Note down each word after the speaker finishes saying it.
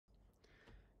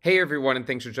Hey everyone, and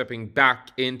thanks for jumping back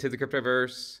into the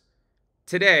Cryptoverse.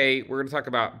 Today, we're going to talk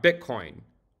about Bitcoin,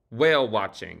 whale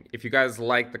watching. If you guys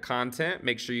like the content,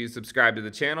 make sure you subscribe to the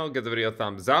channel, give the video a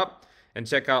thumbs up, and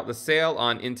check out the sale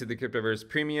on Into the Cryptoverse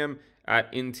Premium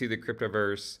at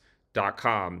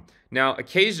intothecryptoverse.com. Now,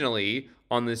 occasionally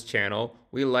on this channel,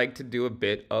 we like to do a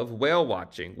bit of whale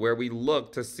watching, where we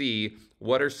look to see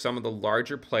what are some of the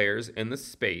larger players in the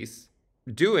space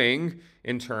doing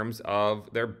in terms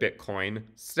of their Bitcoin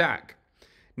stack.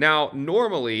 Now,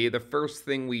 normally, the first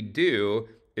thing we do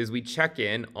is we check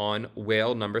in on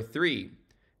whale number 3.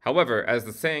 However, as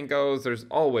the saying goes, there's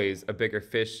always a bigger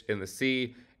fish in the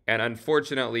sea, and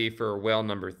unfortunately for whale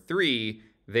number 3,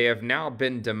 they have now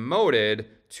been demoted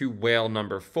to whale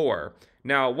number 4.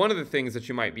 Now, one of the things that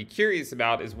you might be curious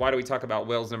about is why do we talk about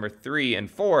whales number 3 and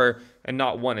 4 and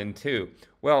not 1 and 2?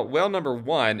 Well, whale number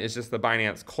 1 is just the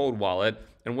Binance cold wallet,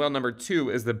 and whale number 2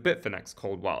 is the Bitfinex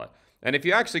cold wallet. And if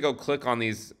you actually go click on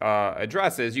these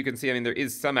addresses, you can see, there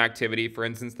is some activity. For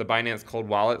instance, the Binance cold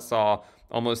wallet saw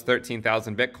almost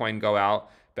 13,000 Bitcoin go out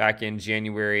back in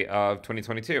January of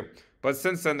 2022. But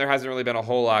since then, there hasn't really been a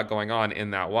whole lot going on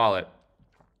in that wallet.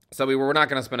 So we're not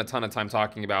going to spend a ton of time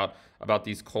talking about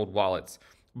these cold wallets.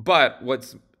 But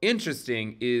what's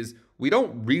interesting is we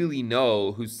don't really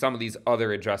know who some of these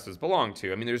other addresses belong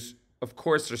to. There's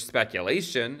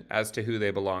speculation as to who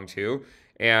they belong to.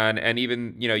 And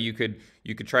even, you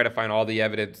could try to find all the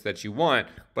evidence that you want,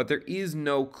 but there is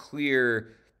no clear,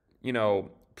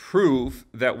 proof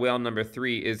that whale number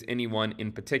 3 is anyone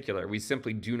in particular. We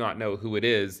simply do not know who it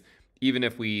is, even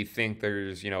if we think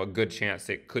there's, a good chance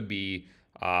it could be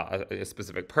a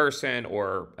specific person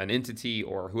or an entity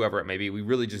or whoever it may be. We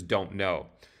really just don't know.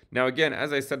 Now, again,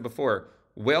 as I said before,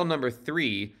 whale number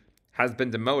 3 has been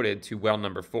demoted to whale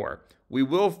number 4. We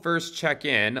will first check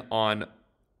in on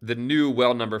the new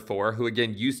whale number 4, who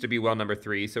again used to be whale number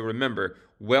 3. So remember,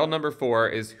 whale number 4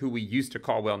 is who we used to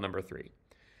call whale number 3.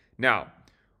 Now,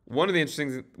 one of the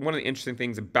interesting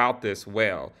things about this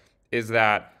whale is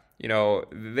that,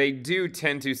 they do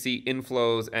tend to see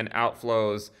inflows and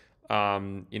outflows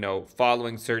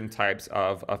following certain types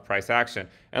of price action.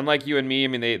 And like you and me,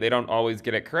 they don't always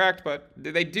get it correct, but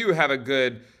they do have a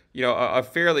good, a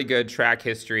fairly good track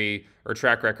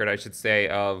record, I should say,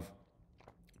 of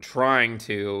trying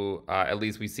to, at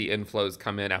least we see inflows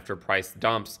come in after price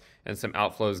dumps and some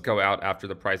outflows go out after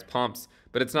the price pumps.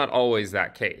 But it's not always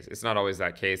that case.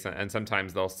 And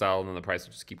sometimes they'll sell and then the price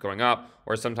will just keep going up,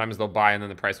 or sometimes they'll buy and then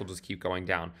the price will just keep going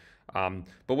down.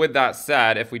 But with that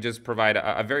said, if we just provide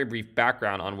a very brief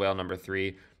background on whale number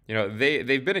 3,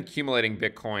 they've been accumulating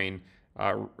Bitcoin,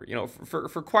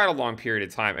 for quite a long period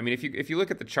of time. If you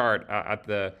look at the chart at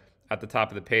the top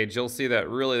of the page, you'll see that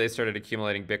really they started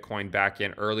accumulating Bitcoin back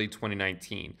in early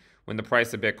 2019 when the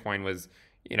price of Bitcoin was,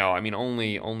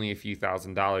 only a few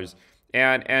 $1,000s.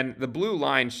 And the blue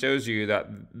line shows you that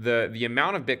the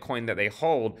amount of Bitcoin that they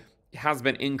hold has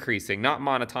been increasing, not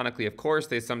monotonically, of course.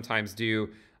 They sometimes do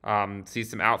see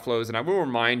some outflows. And I will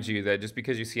remind you that just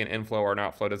because you see an inflow or an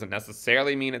outflow doesn't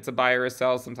necessarily mean it's a buy or a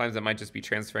sell. Sometimes it might just be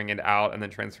transferring it out and then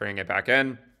transferring it back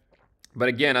in. But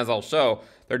again, as I'll show,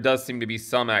 there does seem to be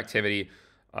some activity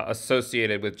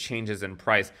associated with changes in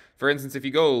price. For instance, if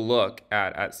you go look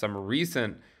at some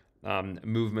recent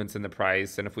movements in the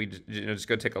price, and if we just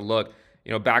go take a look,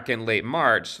 back in late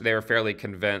March, they were fairly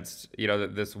convinced,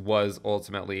 that this was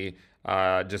ultimately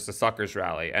just a sucker's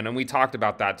rally. And then we talked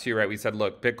about that too, right? We said,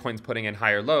 look, Bitcoin's putting in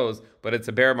higher lows, but it's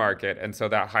a bear market, and so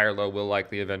that higher low will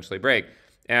likely eventually break.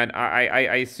 And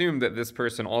I assume that this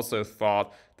person also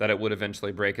thought that it would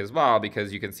eventually break as well,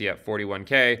 because you can see at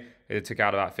 41K, it took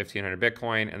out about 1,500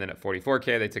 Bitcoin, and then at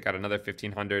 44K, they took out another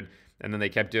 1,500, and then they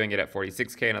kept doing it at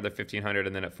 46K, another 1,500,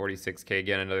 and then at 46K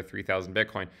again, another 3,000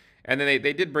 Bitcoin. And then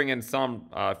they did bring in some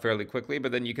fairly quickly,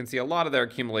 but then you can see a lot of their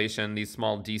accumulation, these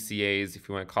small DCAs, if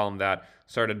you want to call them that,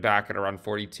 started back at around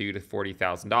 $42,000 to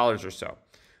 $40,000 or so.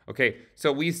 Okay,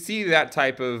 so we see that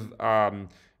type of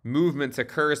movements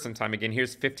occur sometime. Again,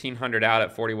 here's 1,500 out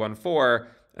at 41.4,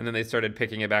 and then they started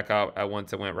picking it back up at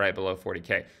once it went right below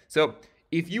 40K. So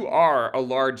if you are a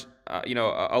large,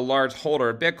 a large holder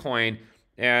of Bitcoin,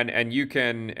 and you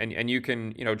can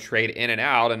trade in and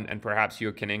out, and perhaps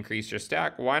you can increase your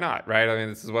stack, why not, right?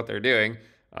 This is what they're doing,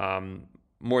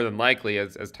 more than likely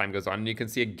as time goes on. And you can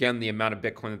see again the amount of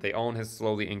Bitcoin that they own has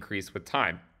slowly increased with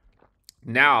time.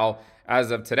 Now,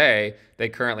 as of today, they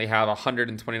currently have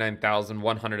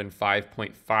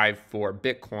 129,105.54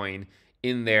 Bitcoin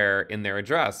in their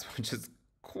address, which is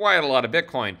quite a lot of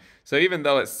Bitcoin. So even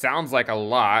though it sounds like a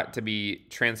lot to be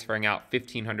transferring out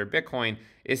 1,500 Bitcoin,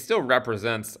 it still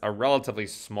represents a relatively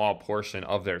small portion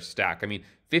of their stack.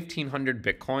 1,500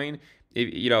 Bitcoin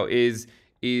is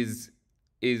is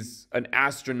an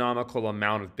astronomical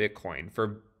amount of Bitcoin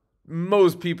for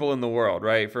most people in the world,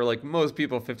 right? For like most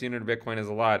people, 1,500 Bitcoin is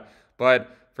a lot,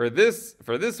 but for this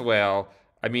whale,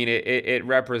 I mean, it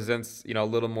represents, a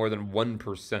little more than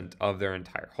 1% of their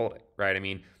entire holding, right? I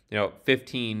mean,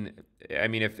 15. I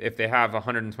mean, if they have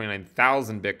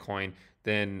 129,000 Bitcoin,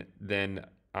 then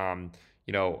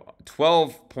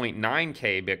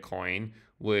 12.9k Bitcoin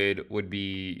would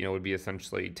be would be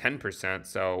essentially 10%.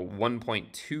 So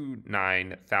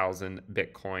 1.29 thousand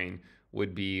Bitcoin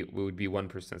would be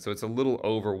 1%. So it's a little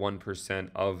over 1%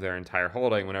 of their entire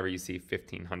holding whenever you see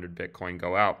 1,500 Bitcoin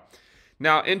go out.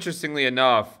 Now, interestingly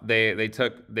enough, they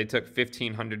took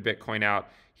 1,500 Bitcoin out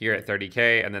here at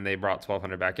 30k, and then they brought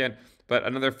 1,200 back in, but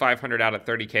another 500 out at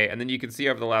 30k, and then you can see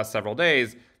over the last several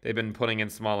days they've been putting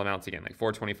in small amounts again, like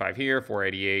 425 here,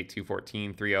 488,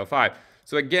 214, 305.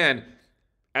 So again,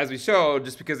 as we showed,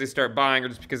 just because they start buying or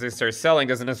just because they start selling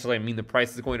doesn't necessarily mean the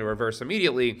price is going to reverse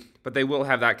immediately, but they will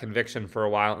have that conviction for a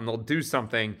while, and they'll do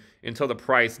something until the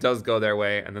price does go their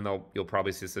way, and then you'll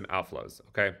probably see some outflows,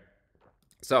 okay?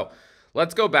 So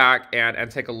let's go back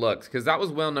and take a look, because that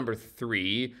was whale number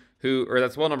 3,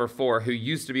 that's whale number 4, who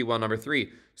used to be whale number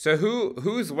 3. So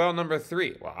who's whale number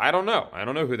 3? Well, I don't know. I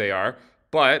don't know who they are,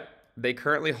 but they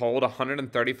currently hold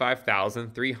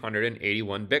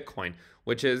 135,381 Bitcoin,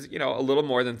 which is, a little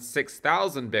more than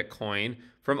 6,000 Bitcoin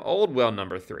from old whale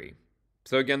number 3.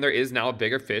 So again, there is now a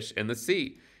bigger fish in the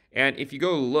sea. And if you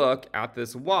go look at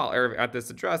this wall or at this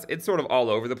address, it's sort of all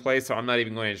over the place. So I'm not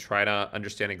even going to try to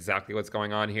understand exactly what's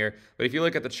going on here. But if you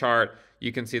look at the chart,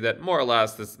 you can see that more or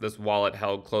less this wallet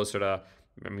held closer to,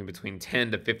 between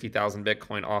 10 to 50,000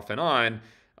 Bitcoin off and on.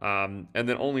 And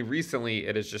then only recently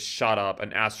it has just shot up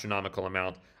an astronomical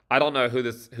amount. I don't know who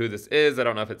this is. I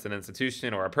don't know if it's an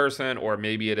institution or a person, or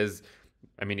maybe it is.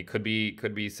 It could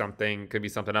be something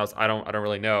else. I don't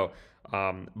really know.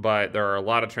 But there are a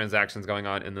lot of transactions going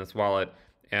on in this wallet,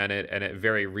 and it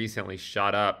very recently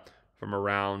shot up from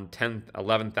around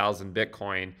 11,000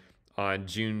 Bitcoin on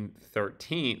June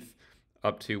 13th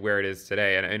up to where it is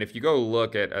today. And if you go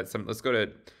look at some, let's go to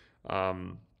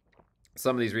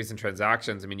some of these recent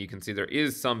transactions. You can see there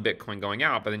is some Bitcoin going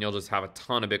out, but then you'll just have a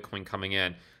ton of Bitcoin coming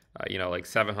in. Like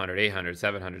 700, 800,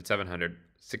 700, 700,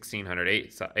 1600,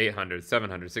 800,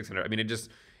 700, 600.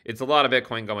 It's a lot of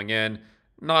Bitcoin going in,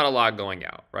 not a lot going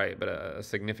out, right? But a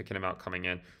significant amount coming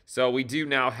in. So we do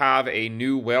now have a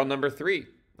new whale number 3.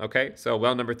 Okay, so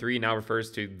whale number 3 now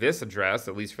refers to this address,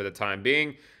 at least for the time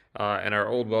being. And our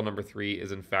old whale number 3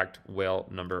 is in fact whale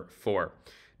number 4.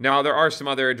 Now, there are some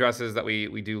other addresses that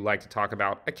we do like to talk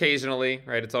about occasionally,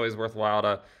 right? It's always worthwhile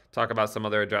to talk about some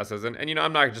other addresses. And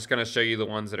I'm not just going to show you the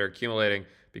ones that are accumulating,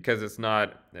 because it's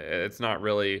not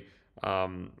really,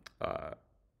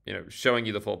 showing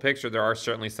you the full picture. There are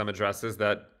certainly some addresses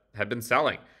that have been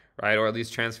selling, right? Or at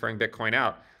least transferring Bitcoin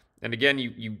out. And again,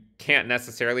 you can't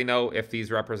necessarily know if these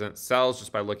represent sells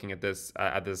just by looking at this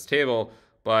table,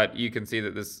 but you can see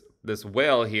that this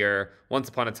whale here, once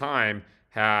upon a time,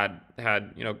 had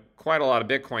quite a lot of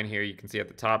Bitcoin here. You can see at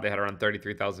the top they had around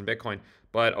 33,000 Bitcoin,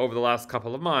 but over the last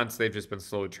couple of months they've just been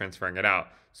slowly transferring it out.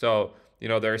 So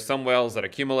there are some whales that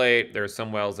accumulate, there are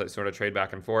some whales that sort of trade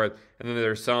back and forth, and then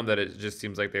there are some that it just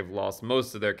seems like they've lost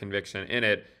most of their conviction in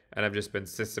it and have just been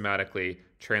systematically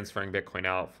transferring Bitcoin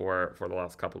out for the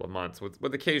last couple of months,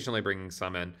 with occasionally bringing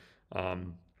some in.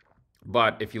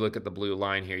 But if you look at the blue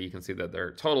line here, you can see that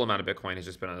their total amount of Bitcoin has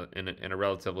just been in a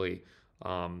relatively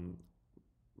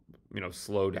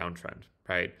slow downtrend,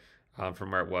 right?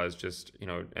 From where it was just,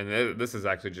 and this is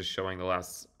actually just showing the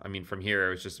last, from here, it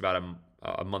was just about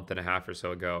a month and a half or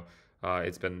so ago.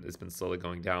 It's been slowly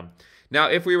going down. Now,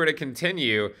 if we were to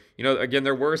continue, again,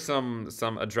 there were some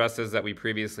addresses that we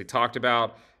previously talked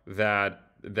about that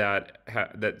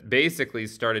basically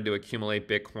started to accumulate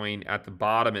Bitcoin at the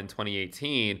bottom in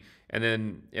 2018. And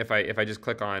then if I just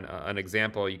click on an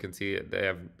example, you can see they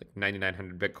have like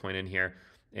 9,900 Bitcoin in here.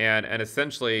 And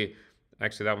essentially,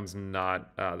 actually, that one's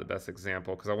not the best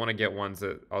example, because I want to get ones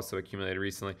that also accumulated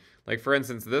recently. Like, for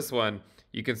instance, this one,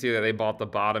 you can see that they bought the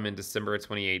bottom in December of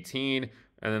 2018,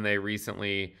 and then they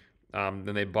recently,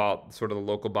 then they bought sort of the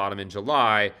local bottom in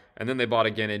July, and then they bought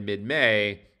again in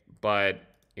mid-May, but,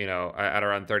 at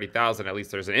around 30,000, at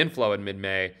least there's an inflow in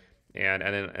mid-May,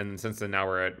 and since then now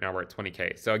we're at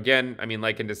 20K. So again,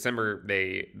 like in December,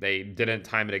 they didn't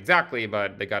time it exactly,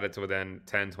 but they got it to within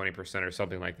 10, 20% or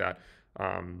something like that.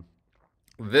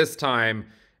 This time,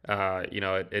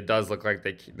 it does look like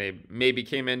they maybe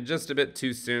came in just a bit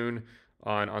too soon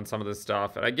on some of this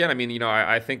stuff. And again,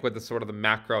 I think with the sort of the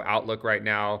macro outlook right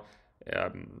now,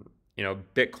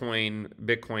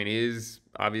 Bitcoin is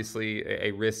obviously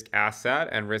a risk asset,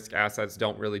 and risk assets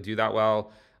don't really do that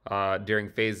well during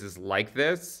phases like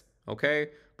this. Okay,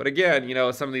 but again,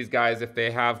 some of these guys, if they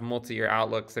have multi-year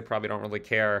outlooks, they probably don't really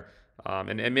care.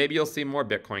 And maybe you'll see more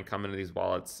Bitcoin come into these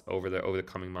wallets over the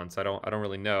coming months. I don't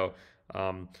really know.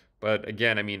 But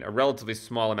again, I mean, a relatively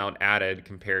small amount added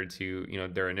compared to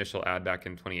their initial add back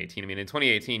in 2018. I mean, in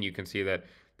 2018, you can see that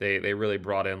they really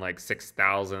brought in like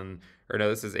 6,000, or no,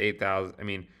 this is 8,000. I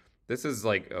mean, this is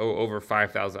like over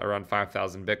 5,000, around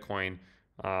 5,000 Bitcoin.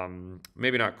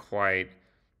 Maybe not quite.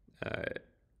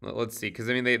 Let's see, because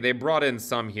I mean they brought in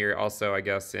some here also, I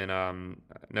guess, in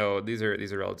no, these are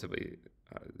relatively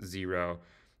zero.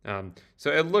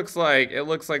 So it looks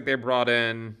like they brought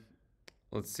in,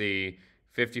 let's see,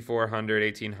 5,400,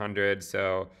 1,800,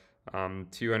 so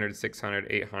 200, 600,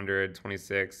 800,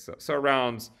 26, so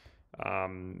around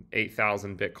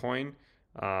 8,000 Bitcoin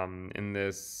in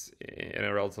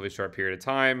a relatively short period of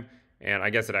time. And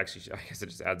I guess it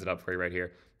just adds it up for you right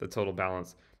here, the total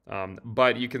balance.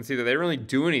 But you can see that they didn't really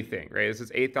do anything, right? This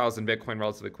is 8,000 Bitcoin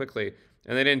relatively quickly,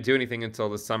 and they didn't do anything until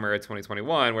the summer of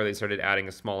 2021, where they started adding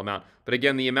a small amount. But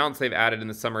again, the amounts they've added in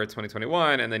the summer of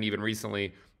 2021, and then even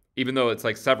recently, even though it's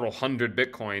like several hundred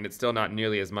Bitcoin, it's still not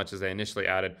nearly as much as they initially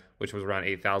added, which was around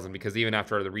 8,000, because even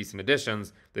after the recent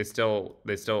additions, they still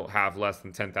have less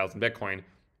than 10,000 Bitcoin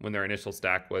when their initial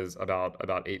stack was about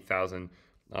 8,000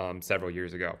 several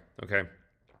years ago. Okay,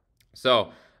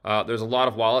 so there's a lot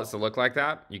of wallets that look like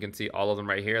that. You can see all of them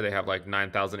right here. They have like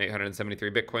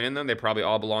 9,873 Bitcoin in them. They probably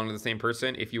all belong to the same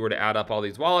person. If you were to add up all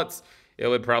these wallets, it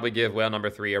would probably give whale number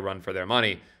 3 a run for their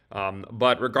money.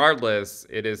 But regardless,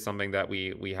 it is something that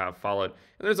we have followed.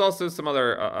 And there's also some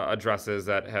other addresses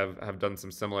that have done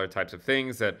some similar types of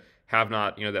things that have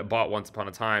not, that bought once upon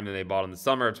a time, and they bought in the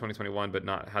summer of 2021, but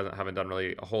haven't done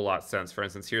really a whole lot since. For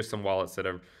instance, here's some wallets that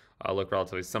have look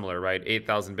relatively similar, right?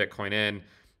 8,000 Bitcoin in,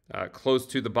 close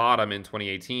to the bottom in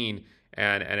 2018,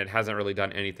 and it hasn't really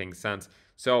done anything since.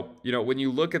 So, when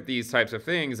you look at these types of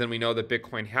things, and we know that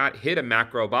Bitcoin had hit a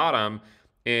macro bottom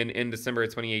in December of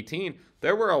 2018,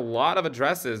 there were a lot of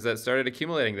addresses that started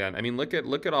accumulating then. I mean, look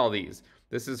at all these.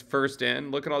 This is first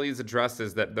in. Look at all these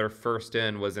addresses that their first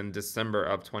in was in December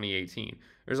of 2018.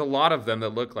 There's a lot of them that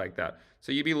look like that.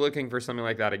 So you'd be looking for something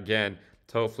like that again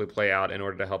to hopefully play out in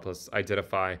order to help us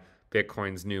identify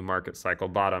Bitcoin's new market cycle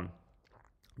bottom.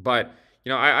 But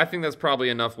I think that's probably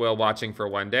enough whale watching for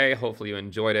one day. Hopefully you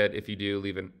enjoyed it. If you do,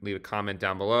 leave a comment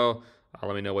down below.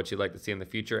 Let me know what you'd like to see in the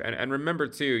future. And remember,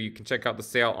 too, you can check out the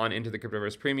sale on Into the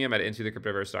Cryptoverse Premium at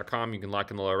intothecryptoverse.com. You can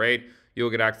lock in the low rate. You'll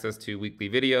get access to weekly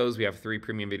videos. We have 3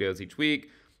 premium videos each week.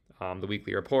 The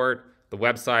weekly report, the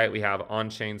website. We have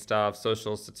on-chain stuff,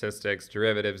 social statistics,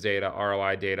 derivatives data,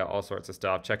 ROI data, all sorts of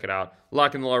stuff. Check it out.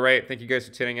 Lock in the low rate. Thank you guys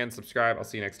for tuning in. Subscribe. I'll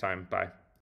see you next time. Bye.